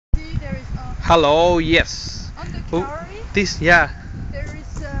Hello, yes. On the Oh, quarry, this, yeah. there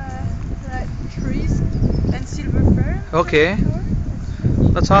is like trees and silver fern. Okay,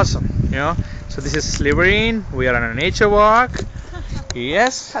 that's awesome. So this is Sliverine. We are on a nature walk.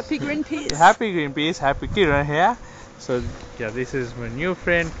 Yes. Happy Greenpeace. Happy Greenpeace. Happy Kiran here. So yeah, this is my new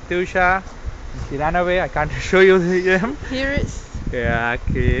friend Tusha. She ran away. I can't show you him. Here is. Yeah,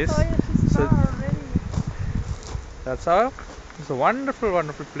 Chris. Oh yeah, she's So far already. that's all. It's a wonderful,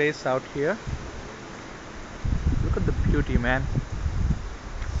 wonderful place out here. Look at the beauty, man.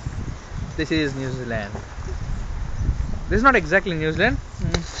 This is New Zealand. This is not exactly New Zealand,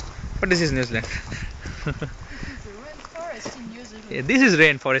 but this is New Zealand. This is the rainforest in New Zealand. Yeah, this is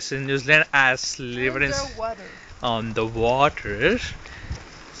rainforest in New Zealand as living Underwater. on the water.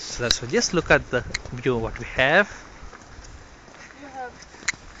 So just look at the view what we have. You have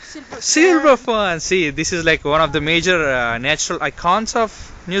Silver fern. See, this is like one of the major natural icons of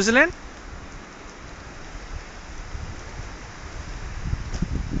New Zealand.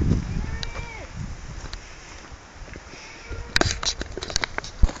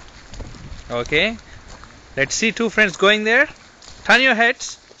 Okay, let's see two friends going there. Turn your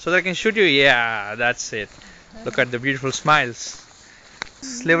heads so that I can shoot you. Yeah, that's it. Look at the beautiful smiles.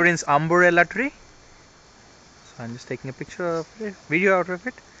 Sliverine's umbrella tree. So I'm just taking a picture of it, video out of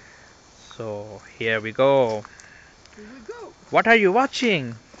it. So here we go. Here we go. What are you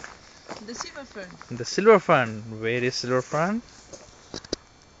watching? The silver fern. The silver fern. Where is silver fern?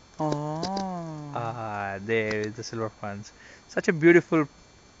 Oh. Ah, there is the silver ferns. Such a beautiful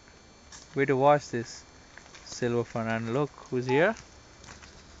way to watch this silver fern. And look who's here.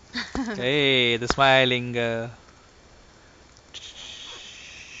 Hey, the smiling.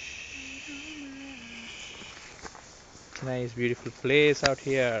 Nice, beautiful place out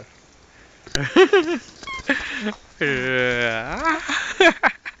here.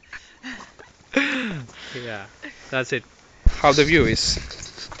 Yeah, that's it. How the view is.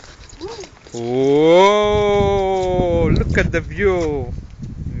 Whoa! Look at the view.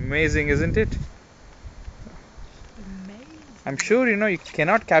 Amazing, isn't it? Amazing. I'm sure you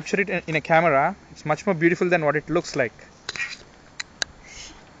cannot capture it in a camera. It's much more beautiful than what it looks like.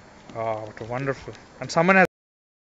 Oh, what a wonderful. And someone has